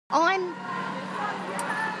I'm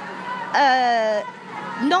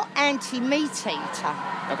not anti-meat eater.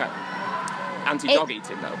 Okay. Anti-dog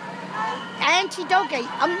eating, though? Anti-dog eating?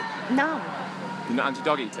 No. You're not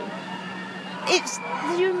anti-dog eating? It's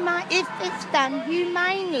if it's done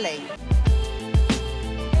humanely.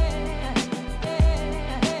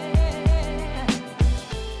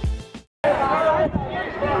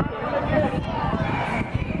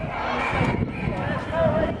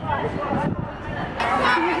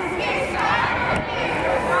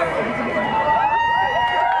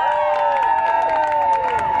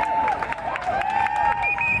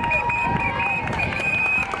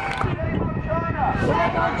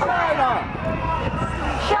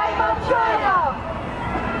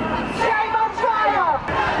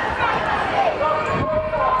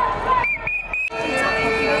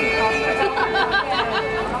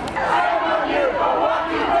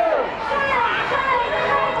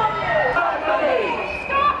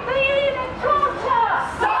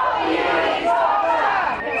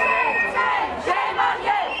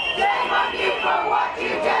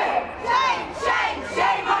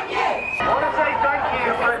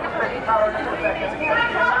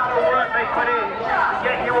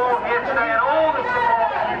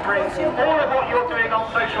 All of what you're doing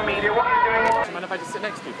on social media, what you're doing. Do you mind if I just sit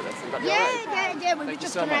next to you for this? Yeah. We were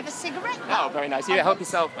just going to have a cigarette. Oh, very nice. Yeah, help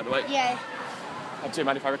yourself, by the way. Yeah. Do you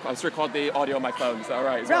mind if I record the audio on my phone? Is that all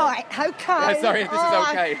right? Right, okay. Yeah, sorry, this is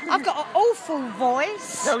okay. I've got an awful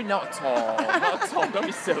voice. No, not at all. Not at all. Don't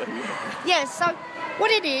be silly. Yeah, so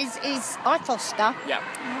what it is I foster. Yeah.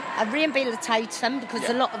 I rehabilitate them because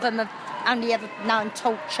a lot of them have only ever known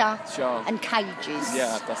torture and cages.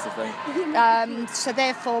 Yeah, that's the thing. So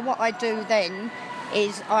therefore what I do then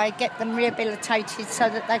is I get them rehabilitated so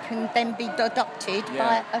that they can then be adopted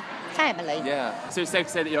by a family. Yeah. So it's safe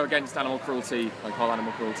to say that you're against animal cruelty, like all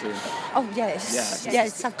animal cruelty. Oh yes.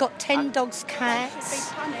 Yes. I've got 10 dogs,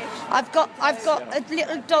 cats. I've got a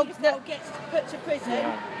little dog that gets put to prison.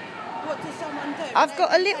 Yeah. What does someone do? I've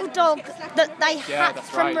got a little dog that they had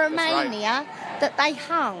from Romania that they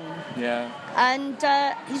hung. Yeah. And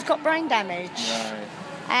he's got brain damage. Right.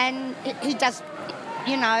 And he does,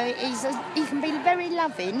 you know, he can be very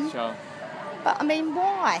loving. Sure. But I mean,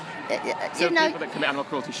 why? So people that commit animal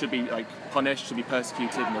cruelty should be punished, should be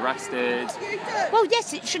persecuted and arrested. Well,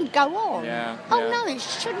 yes, it shouldn't go on. Yeah. No, it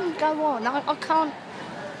shouldn't go on. I can't.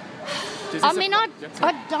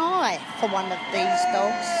 I'd die for one of these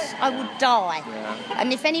dogs. I would die. Yeah.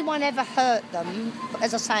 And if anyone ever hurt them,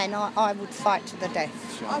 as I say, I would fight to the death.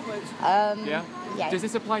 Sure. I would. Yeah. Does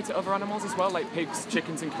this apply to other animals as well, like pigs,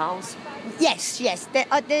 chickens and cows? Yes.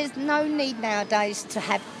 There's no need nowadays to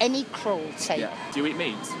have any cruelty. Yeah. Do you eat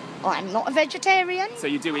meat? I'm not a vegetarian. So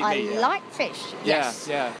you do eat meat? I like fish, yes.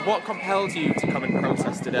 Yeah. What compelled you to come and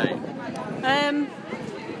protest today?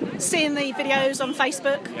 Seeing the videos on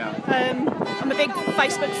Facebook. Yeah. I'm a big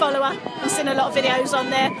Facebook follower and seen a lot of videos on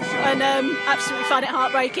there and absolutely find it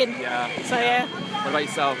heartbreaking. Yeah. So yeah. What about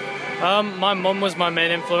yourself? My mum was my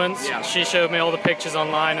main influence. Yeah. She showed me all the pictures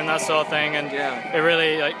online and that sort of thing, and it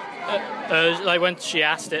really when she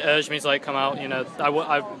asked, it urged me to come out. You know,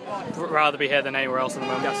 I'd rather be here than anywhere else in the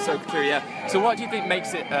moment. That's so true. Yeah. So what do you think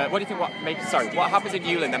makes it? What happens in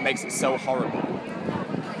Yulin that makes it so horrible?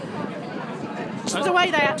 The way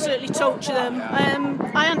they absolutely torture them.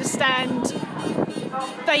 I understand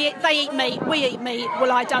they eat meat, we eat meat.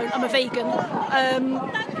 Well, I don't, I'm a vegan.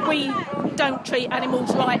 We don't treat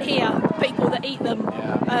animals right here, people that eat them.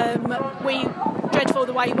 We dreadful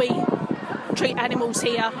the way we treat animals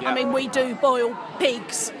here. Yeah. I mean, we do boil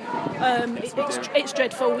pigs. It's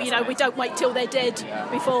dreadful, you know, we don't wait till they're dead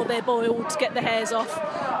before they're boiled to get the hairs off.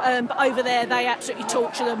 But over there they absolutely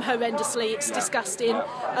torture them horrendously, it's disgusting.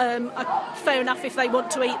 Fair enough if they want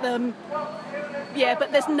to eat them,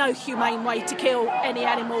 but there's no humane way to kill any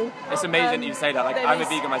animal. It's amazing that you say that, I'm a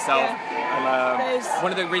vegan myself. And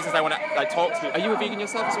one of the reasons I want to talk to you, are you a vegan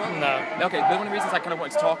yourself as well? No. Okay, one of the reasons I kind of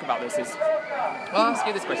wanted to talk about this is, well, I'll ask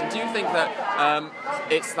you this question. Do you think that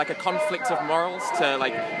it's like a conflict of morals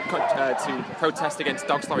to protest against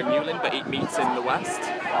dog slaughter in Yulin but eat meat in the West?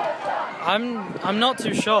 I'm not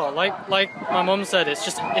too sure. Like my mum said, it's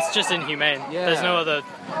just inhumane. Yeah. There's no other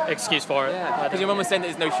excuse for it. Yeah. Because your mum was saying that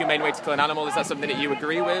there's no humane way to kill an animal. Is that something that you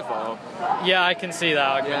agree with, or? Yeah, I can see that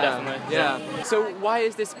argument, definitely. Yeah. So why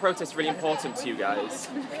is this protest really important to you guys?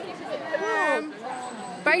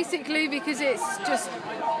 Basically because it's just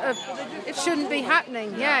it shouldn't be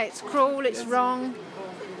happening. Yeah, it's cruel, it's wrong.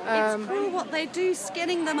 It's cruel what they do,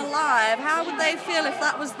 skinning them alive. How would they feel if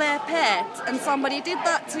that was their pet and somebody did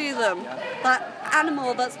that to them? That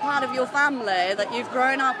animal that's part of your family, that you've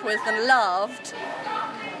grown up with and loved,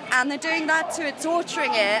 and they're doing that to it,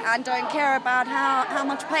 torturing it, and don't care about how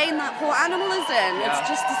much pain that poor animal is in. Yeah. It's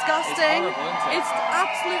just disgusting. It's horrible, isn't it? It's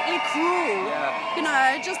absolutely cruel. Yeah. You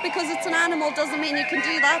know, just because it's an animal doesn't mean you can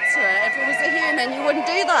do that to it. If it was a human, you wouldn't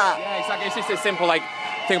do that. Yeah, exactly. It's just a simple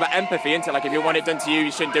thing about empathy, isn't it? Like if you want it done to you,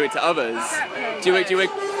 you shouldn't do it to others. Do you? It's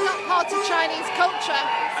not part of Chinese culture.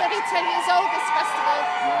 It's only 10 years old, this festival,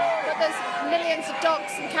 but there's millions of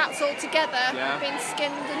dogs and cats all together being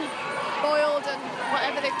skinned and boiled and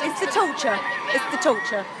whatever they've done. It's the torture. It's the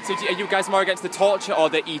torture. So are you guys more against the torture or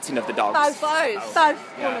the eating of the dogs? Both. All of it.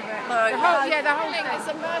 The whole thing is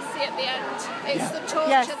a mercy at the end. It's the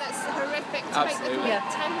torture that's horrific to make the meat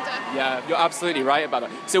tender. Yeah, you're absolutely right about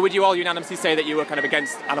that. So would you all unanimously say that you were kind of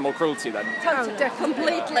against animal cruelty then?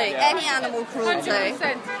 Completely. Yeah. Any animal cruelty. 100%.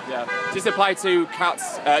 Yeah. Does this apply to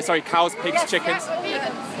cows, pigs, chickens?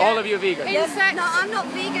 All of you are vegan? Insects. No, I'm not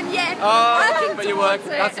vegan yet. Oh, but you work.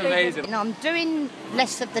 That's amazing. And I'm doing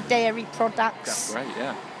less of the dairy products. That's great,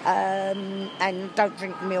 yeah. And don't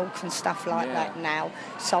drink milk and stuff like that now.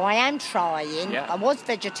 So I am trying. Yeah. I was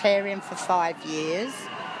vegetarian for 5 years.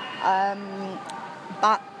 And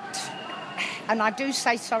I do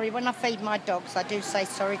say sorry when I feed my dogs. I do say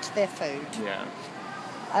sorry to their food. Yeah.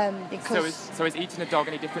 Because So is eating a dog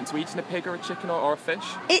any different to eating a pig or a chicken or a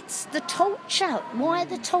fish? it's the torture. Why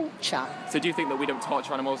the torture? So do you think that we don't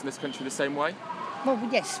torture animals in this country the same way? Well,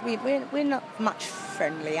 yes, we're not much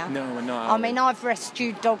friendlier. No, we're not. I mean, I've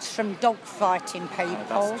rescued dogs from dog fighting people.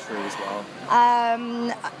 That's true as well.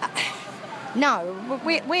 No,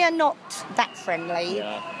 we are not that friendly.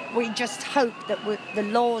 Yeah. We just hope that the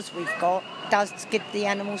laws we've got does give the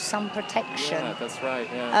animals some protection. Yeah, that's right,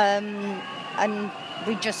 yeah. And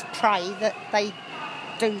we just pray that they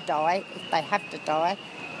do die, if they have to die,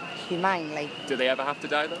 humanely. Do they ever have to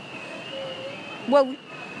die, though? Well,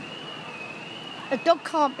 a dog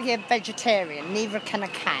can't be a vegetarian, neither can a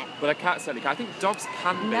cat. Well, a cat certainly can. I think dogs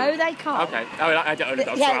can be. No, they can't. Okay. I don't own a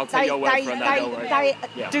dog, so I'll take your word for it.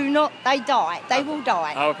 They do not, they die. They will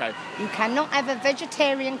die. Oh, okay. You cannot have a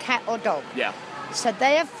vegetarian cat or dog. Yeah. So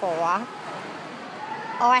therefore,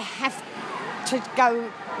 I have to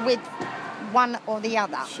go with one or the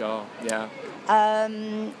other. Sure, yeah.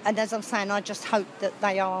 And as I'm saying, I just hope that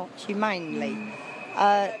they are humanely.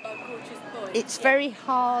 It's very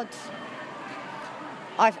hard.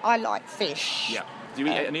 I like fish. Yeah. Do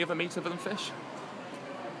you eat any other meat other than fish?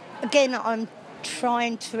 Again, I'm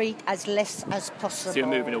trying to eat as less as possible. So you're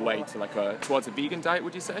moving away to towards a vegan diet,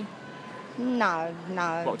 would you say? No.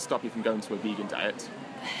 What would stop you from going to a vegan diet?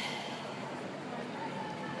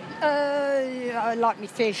 I like me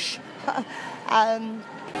fish.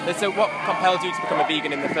 So what compelled you to become a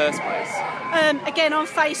vegan in the first place? Again, on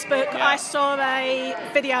Facebook, I saw a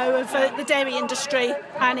video of the dairy industry,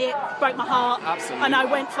 and it broke my heart. Absolutely. And I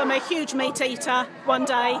went from a huge meat eater one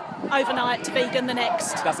day, overnight, to vegan the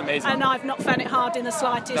next. That's amazing. And I've not found it hard in the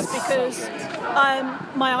slightest because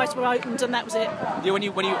my eyes were opened, and that was it. Yeah, when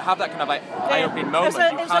you have that kind of eye-opening moment,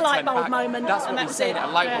 it was a light bulb moment. That's what and we that was say, it. a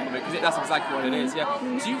light bulb moment, because that's exactly what it is.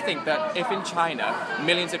 Yeah. Do you think that if in China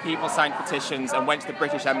millions of people signed petitions and went to the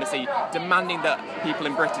British Embassy demanding that people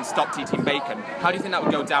in Britain stopped eating bacon, how do you think that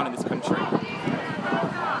would go down in this country?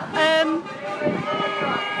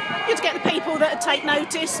 You'd get the people that would take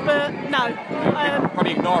notice, but no.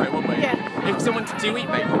 Probably ignore it, wouldn't we? Yeah. If someone do you eat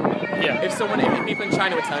bacon? Yeah. If people in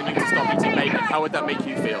China were telling you to stop eating bacon, how would that make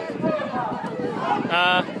you feel?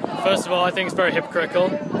 First of all, I think it's very hypocritical.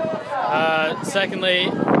 Secondly,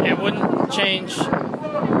 it wouldn't change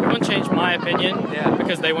my opinion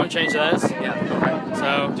because they won't change theirs. Yeah. Okay.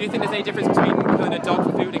 So, do you think there's any difference between killing a dog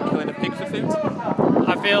for food and killing a pig for food?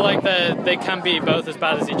 I feel like they can be both as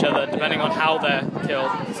bad as each other depending on how they're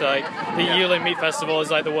killed. So like the Yulin Meat Festival is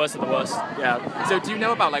like the worst of the worst. Yeah. So do you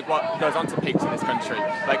know about like what goes on to pigs in this country?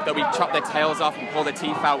 Like that we chop their tails off and pull their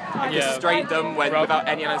teeth out and castrate them without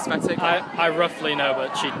any anaesthetic? I roughly know,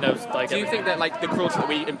 but she knows like. Do you think that like the cruelty that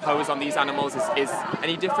we impose on these animals is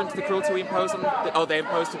any different to the cruelty we impose on they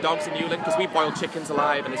impose to dogs in Yulin? Because we boil chickens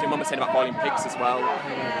alive, and as your mum was saying about boiling pigs as well.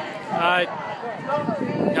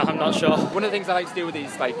 No, I'm not sure. One of the things I like to do with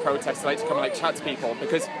these like protests, I like to come and like chat to people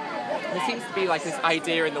because there seems to be like this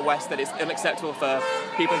idea in the West that it's unacceptable for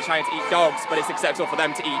people in China to eat dogs, but it's acceptable for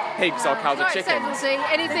them to eat pigs or cows or chickens.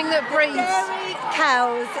 Anything that breeds. Dairy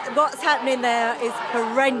cows, what's happening there is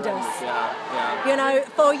horrendous. Yeah. You know,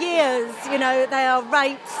 for years, you know, they are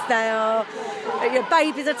raped,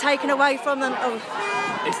 babies are taken away from them. Oh,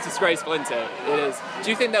 It's disgraceful, isn't it? It is. Do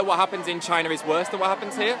you think that what happens in China is worse than what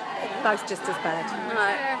happens here? Both just as bad.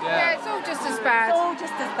 Yeah, it's all just as bad. It's all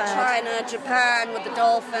just as bad. China, Japan with the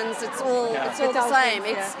dolphins, it's all the same.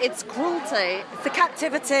 It's cruelty. It's the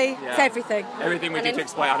captivity, it's everything. Everything we do to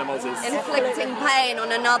exploit animals is... Inflicting pain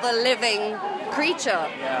on another living creature.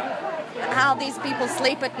 Yeah. And how these people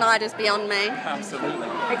sleep at night is beyond me. Absolutely.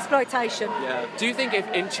 Exploitation. Yeah. Do you think if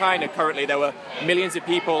in China currently there were millions of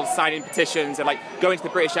people signing petitions and like going to the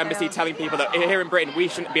British Embassy telling people that here in Britain we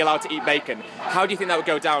shouldn't be allowed to eat bacon, how do you think that would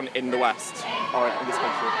go down in the West or in this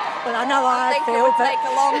country? Well, I know I think it would take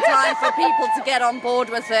a long time for people to get on board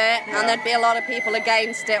with it, and there'd be a lot of people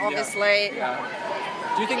against it, obviously. Yeah.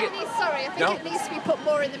 Do you think it... I think it needs to be put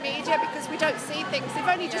more in the media because we don't see things. They've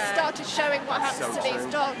only just started showing what happens to these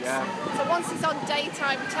dogs. Yeah. So once it's on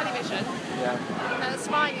daytime television, that's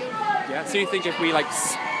fine. So you think if we like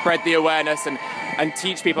spread the awareness and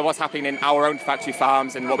teach people what's happening in our own factory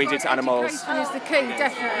farms and what we do to animals? Education is the key,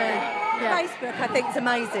 definitely. Yeah. Facebook, I think, is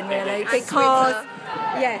amazing, really, because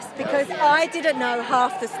I didn't know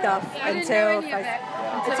half the stuff until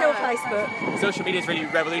Facebook. Social media has really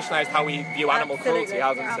revolutionised how we view animal cruelty,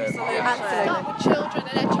 hasn't it? Absolutely. Start with children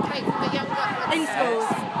and educate from the younger ones. In schools.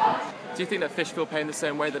 Do you think that fish feel pain the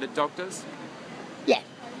same way that a dog does? Yeah.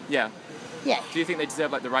 Yeah. Yeah. Do you think they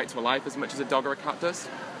deserve like the right to a life as much as a dog or a cat does?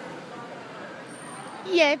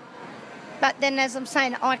 Yeah. But then, as I'm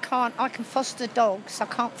saying, I can foster dogs. I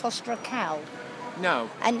can't foster a cow. No.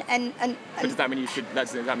 And but does that mean you should?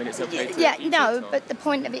 Does that mean it's okay to yeah, eat no. it, But the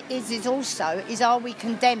point of it is also are we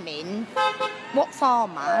condemning what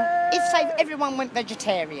farmer? If say everyone went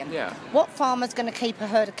vegetarian, what farmer's going to keep a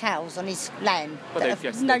herd of cows on his land that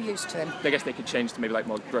are no use to him? I guess they could change to maybe like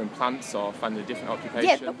more grown plants or find a different occupation.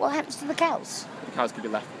 Yeah, but what happens to the cows? The cows could be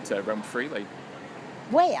left to roam freely.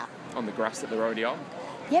 Where? On the grass that they're already on.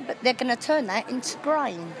 Yeah, but they're going to turn that into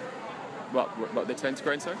grain. What they turn to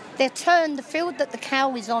grain, sorry? They turn the field that the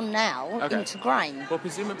cow is on now into grain. Well,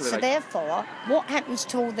 presumably... So therefore, what happens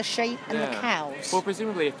to all the sheep and the cows? Well,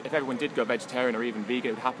 presumably if everyone did go vegetarian or even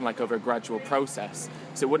vegan, it would happen like over a gradual process.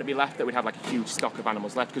 So it wouldn't be left that we'd have like a huge stock of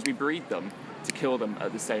animals left because we breed them to kill them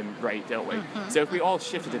at the same rate, don't we? Mm-hmm. So if we all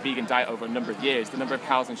shifted to a vegan diet over a number of years, the number of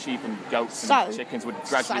cows and sheep and goats and chickens would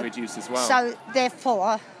gradually reduce as well. So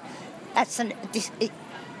therefore, that's an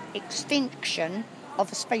extinction of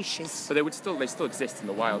a species. But they still exist in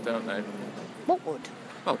the wild, don't they? What would?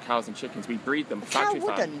 Well, cows and chickens, we breed them. Cow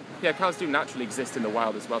wouldn't. Yeah, cows do naturally exist in the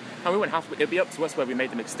wild as well. And we wouldn't have to, it'd be up to us whether we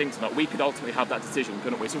made them extinct or not. We could ultimately have that decision,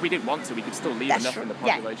 couldn't we? So if we didn't want to, we could still leave enough in the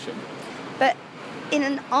population. Yeah. But in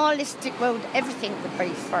an idealistic world, everything would be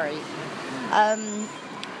free.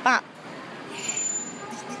 But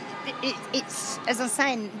it's, as I'm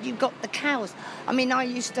saying, you've got the cows. I mean, I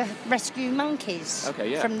used to rescue monkeys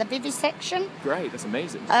from the vivisection. Great, that's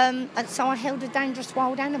amazing. And so I held a dangerous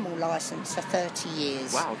wild animal licence for 30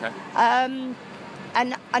 years. Wow, okay. And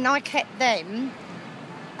I kept them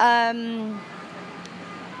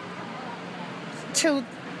till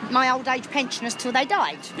my old age pensioners till they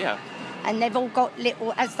died. Yeah. And they've all got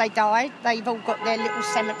as they died, they've all got their little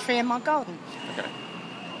cemetery in my garden. Okay.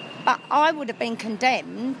 But I would have been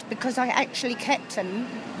condemned because I actually kept them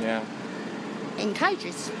in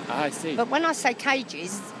cages. I see. But when I say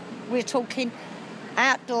cages, we're talking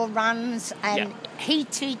outdoor runs and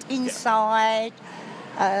heated inside,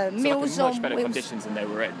 meals so like in much on better wheels. conditions than they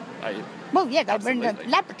were in. Well, yeah, they were in a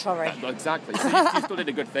laboratory. Exactly. So you still did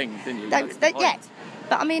a good thing, didn't you? Yeah.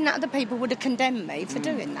 But I mean, other people would have condemned me for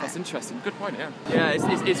doing that. That's interesting. Good point, yeah. Yeah,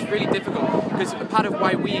 it's really difficult because part of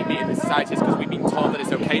why we eat meat in this society is because we've been told that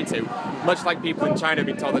it's okay to. Much like people in China have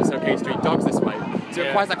been told that it's okay to eat dogs this way. So it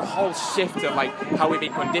requires like a whole shift of like how we've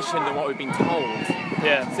been conditioned and what we've been told.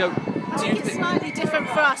 Yeah. So do you it's slightly different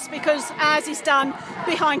for us because ours is done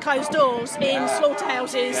behind closed doors in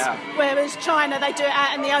slaughterhouses, whereas China they do it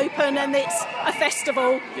out in the open and it's a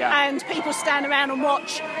festival and people stand around and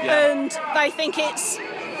watch and they think it's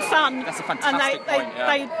fun. That's a fantastic point.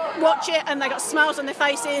 They watch it and they got smiles on their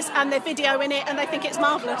faces and they're videoing it and they think it's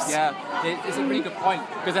marvellous. Yeah, it's a really good point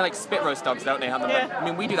because they're like spit roast dogs, don't they? I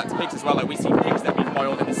mean, we do that to pigs as well. Like we see pigs that have been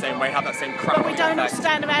boiled in the same way, have that same crap. But we don't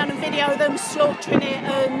stand around and video them slaughtering it,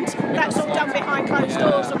 and that's all done behind closed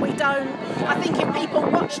doors. And we don't. I think if people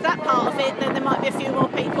watch that part of it, then there might be a few more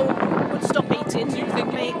people would stop eating. Do you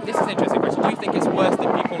think this is an interesting question? Do you think it's worse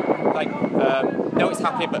that people like know it's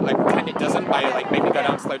happening but like pretend it doesn't by like maybe go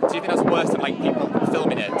down slow? Do you think that's worse than like people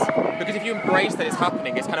filming it? Because if you embrace that it's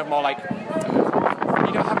happening, it's kind of more like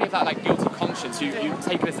you don't have any of that like guilty conscience, you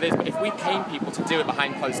take it as it is, but if we pay people to do it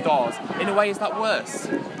behind closed doors, in a way, is that worse?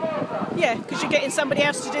 Yeah, because you're getting somebody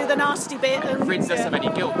else to do the nasty bit. And it rids us of any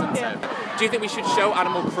guilt, doesn't it? Do you think we should show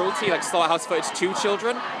animal cruelty, like slaughterhouse footage, to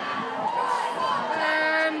children?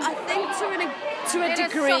 I think to a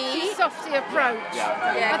degree. A softy approach.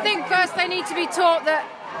 I think first they need to be taught that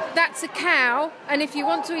that's a cow, and if you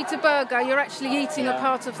want to eat a burger, you're actually eating a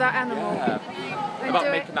part of that animal. And About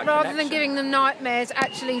do making it, that rather connection. than giving them nightmares,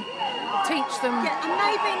 actually teach them. Yeah, and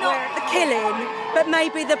maybe not the killing, but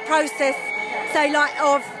maybe the process, say, like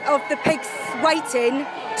of the pigs waiting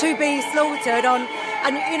to be slaughtered on,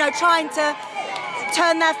 and trying to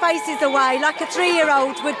turn their faces away like a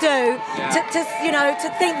 3-year-old would do, to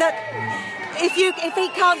think that if he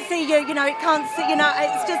can't see you, it can't see,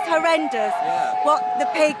 it's just horrendous. What the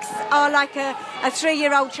pigs are like a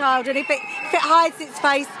 3-year-old child, and if it hides its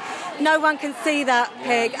face, no one can see that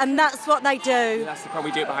pig, and that's what they do. That's the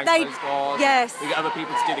problem. We do it behind closed doors. Yes. We get other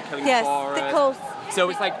people to do the killing for us. Yes, of course. So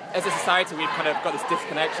it's like, as a society, we've kind of got this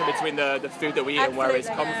disconnection between the food that we eat and where it's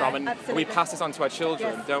come from, and we pass this on to our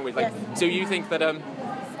children, don't we? Like, so you think that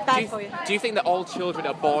do you think that all children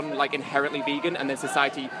are born like inherently vegan, and then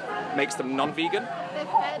society makes them non-vegan? They're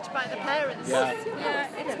fed by the parents. Yeah,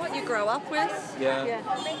 it's what you grow up with. Yeah.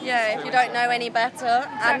 If you don't know any better.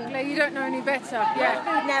 Exactly, you don't know any better.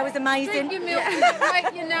 Food now is amazing. Drink your milk,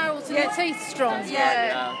 make your nails and your teeth strong.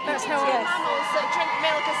 That's how it is. Animals that drink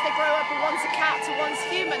milk as they grow up, and one's a cat and one's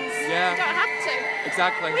humans. Yeah. You don't have to.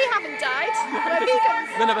 Exactly. We haven't died. We're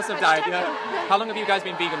vegans. None of us have died, How long have you guys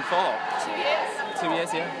been vegan for? 2 years. 2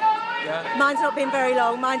 years, yeah. Mine's not been very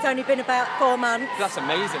long. Mine's only been about 4 months. That's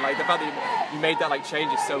amazing. Like the fact that you made that like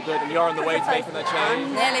change is so good, and you're on the way to making that change.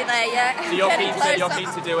 Nearly there, yeah. So you're keen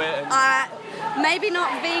to do it. And... maybe not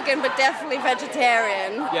vegan, but definitely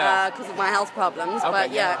vegetarian. Because of my health problems. Okay,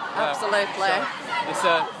 but absolutely.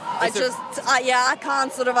 Sure. I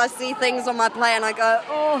can't I see things on my plate and I go,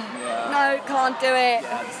 no, can't do it.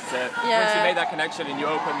 Yeah, that's it. Once you made that connection and you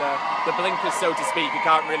open the blinkers, so to speak, you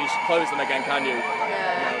can't really close them again, can you?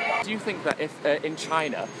 Do you think that if in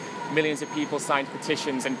China, millions of people signed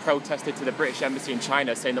petitions and protested to the British Embassy in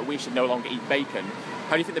China saying that we should no longer eat bacon,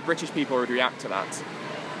 how do you think the British people would react to that?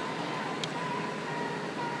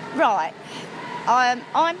 Right.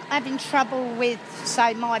 I'm having trouble with,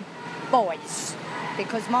 say, my boys,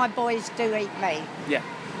 because my boys do eat meat. Yeah.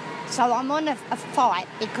 So I'm on a fight,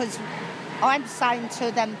 because I'm saying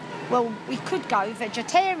to them, well, we could go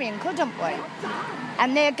vegetarian, couldn't we?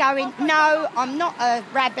 And they're going, no, I'm not a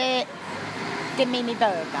rabbit, give me my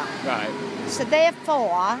burger. Right. So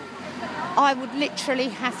therefore, I would literally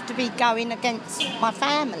have to be going against my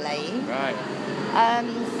family. Right.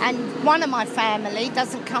 And one of my family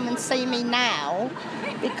doesn't come and see me now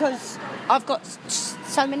because I've got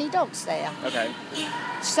so many dogs there. Okay.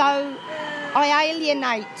 So I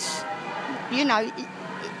alienate,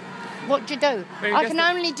 what do you do? I can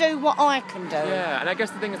only do what I can do. Yeah, and I guess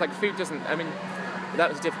the thing is, like, food doesn't, that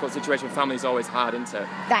was a difficult situation family's always had, isn't it?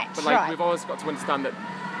 That's but, like, right. we've always got to understand that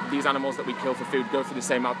these animals that we kill for food go through the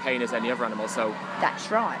same amount of pain as any other animal, so... That's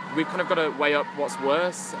right. We've kind of got to weigh up what's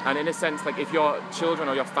worse, and in a sense, like, if your children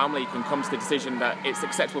or your family can come to the decision that it's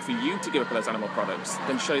acceptable for you to give up those animal products,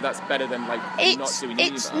 then surely that's better than, like, not doing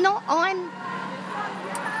either. It's not... I'm...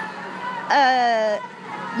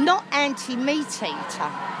 not anti-meat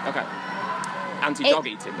eater. Okay. Anti-dog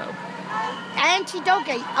eating, though? Anti-dog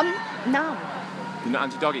eat... no. You're not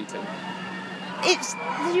anti-dog eating? It's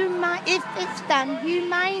if it's done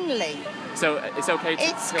humanely. So it's okay to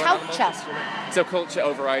It's kill culture. Animals? So culture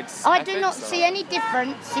overrides I do ethics, not or? see any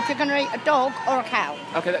difference if you're going to eat a dog or a cow.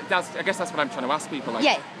 Okay, I guess that's what I'm trying to ask people.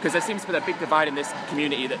 Like, because there seems to be a big divide in this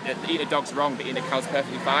community that eating a dog's wrong, but eating a cow's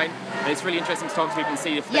perfectly fine. And it's really interesting to talk to people and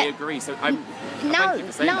see if they agree. So thank you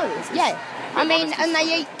for saying that. I mean, and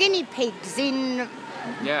they eat guinea pigs in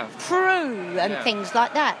Peru and things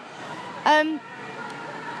like that.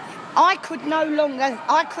 I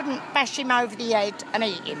couldn't bash him over the head and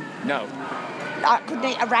eat him. No. I couldn't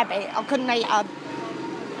eat a rabbit. I couldn't eat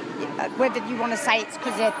whether you want to say it's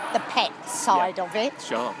because the pet side of it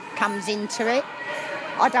comes into it.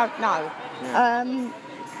 I don't know. Yeah.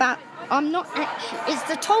 But I'm not actually... It's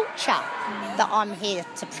the torture that I'm here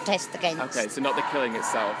to protest against. Okay, so not the killing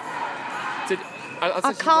itself. So,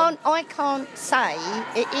 I can't say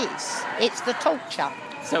it is. It's the torture.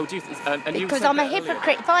 So do you... because I'm a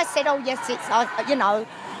hypocrite. If I said, oh, yes, it's...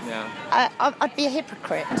 I'd be a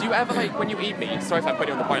hypocrite. Do you ever, like, when you eat meat, sorry if I put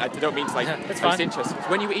you on the point, I don't mean to, like, it's interesting.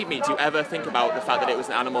 When you eat meat, do you ever think about the fact that it was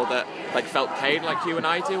an animal that, like, felt pain like you and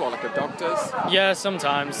I do, or like a dog does? Yeah,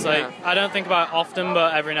 sometimes. Like, I don't think about it often,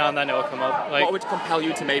 but every now and then it will come up. Like, what would compel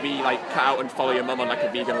you to maybe, like, cut out and follow your mum on, like, a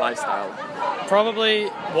vegan lifestyle? Probably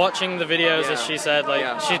watching the videos, as she said.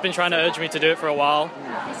 Like, she's been trying to urge me to do it for a while.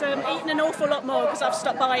 He's eating an awful lot more because I've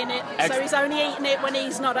stopped buying it. So he's only eating it when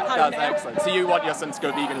he's not at home. That's excellent. So you want your son to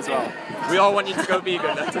go vegan as well? We all want you to go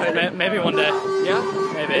vegan. Maybe one day. Yeah?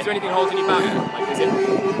 Maybe. Is there anything holding you back? Like, is it?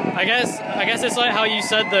 I guess it's like how you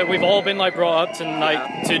said that we've all been like brought up to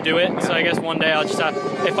like to do it. So I guess one day I'll just have,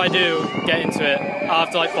 if I do get into it, I'll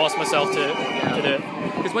have to like force myself to do it.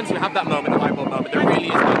 Because once you have that moment, the light bulb moment, there really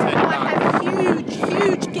is no turning back. I have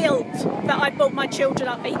huge guilt that I brought my children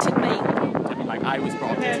up eating meat. I mean, like, I was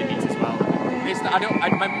brought up eating meat as well.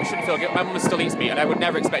 My mum shouldn't feel guilty. My mum still eats meat, and I would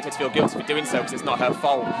never expect her to feel guilty for doing so because it's not her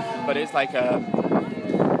fault. But it's like,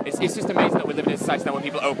 it's just amazing that we live in a society now where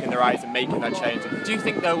people open their eyes and making that change. Do you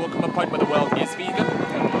think there will come a point where the world is vegan?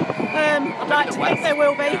 I'd like to think there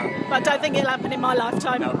will be, but I don't think it'll happen in my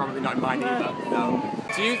lifetime. No, probably not in mine either. No.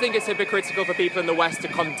 Do you think it's hypocritical for people in the West to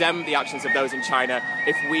condemn the actions of those in China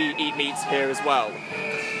if we eat meat here as well?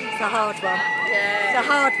 It's a hard one. Yeah. It's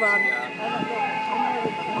a hard one. Yeah.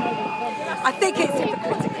 I think it's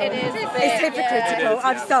hypocritical. It is. It's hypocritical. Is,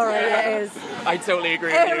 I'm sorry, it is. I totally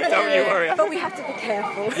agree with you. Don't you worry. But we have to be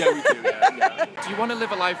careful. Yeah, we do. Yeah. Do you want to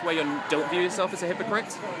live a life where you don't view yourself as a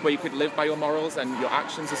hypocrite, where you could live by your morals and your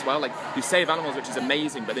actions as well? Like, you save animals, which is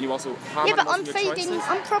amazing, but then you also harm but animals with your choices.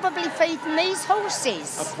 I'm probably feeding these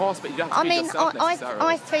horses. Of course, but you don't have to feed yourself necessarily.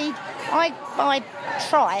 I buy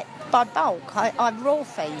tripe by bulk. I raw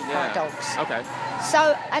feed my dogs. Okay.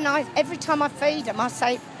 So, and every time I feed them, I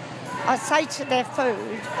say to their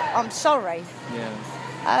food, I'm sorry. Yeah.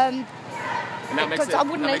 And that makes it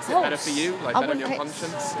better for you, like better on your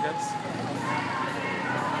conscience, I guess.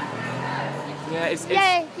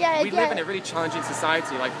 Yeah, we live in a really challenging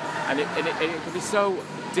society, like, and it can be so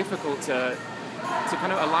difficult to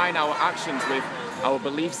kind of align our actions with our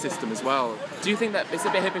belief system as well. Do you think that it's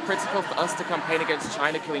a bit hypocritical for us to campaign against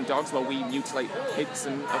China killing dogs while we mutilate pigs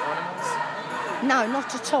and other animals? No,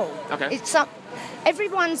 not at all. Okay. It's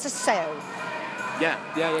everyone's a cell.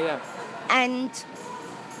 Yeah. And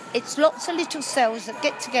it's lots of little cells that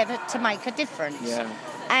get together to make a difference. Yeah.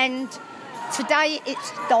 And today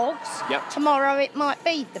it's dogs. Yep. Tomorrow it might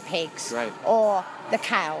be the pigs. Right. Or the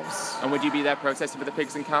cows. And would you be there protesting for the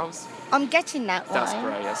pigs and cows? I'm getting that way. That's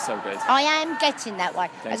great. That's so good. I am getting that way.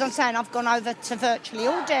 Thank As I'm saying, I've gone over to virtually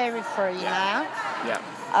all dairy-free now. Yeah.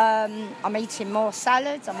 I'm eating more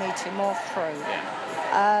salads. I'm eating more fruit.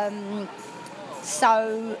 Yeah.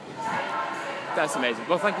 So. That's amazing.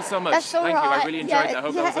 Well, thank you so much. That's all thank right. you. I really enjoyed that. I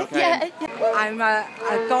hope that was okay. I'm a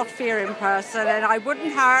God-fearing person, and I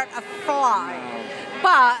wouldn't hurt a fly.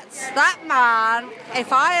 But that man,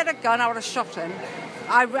 if I had a gun, I would have shot him.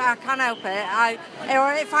 I can't help it.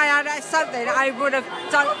 Or if I had something, I would have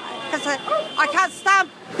done. Because I can't stand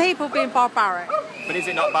people being barbaric. But is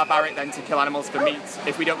it not barbaric then to kill animals for meat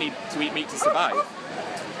if we don't need to eat meat to survive?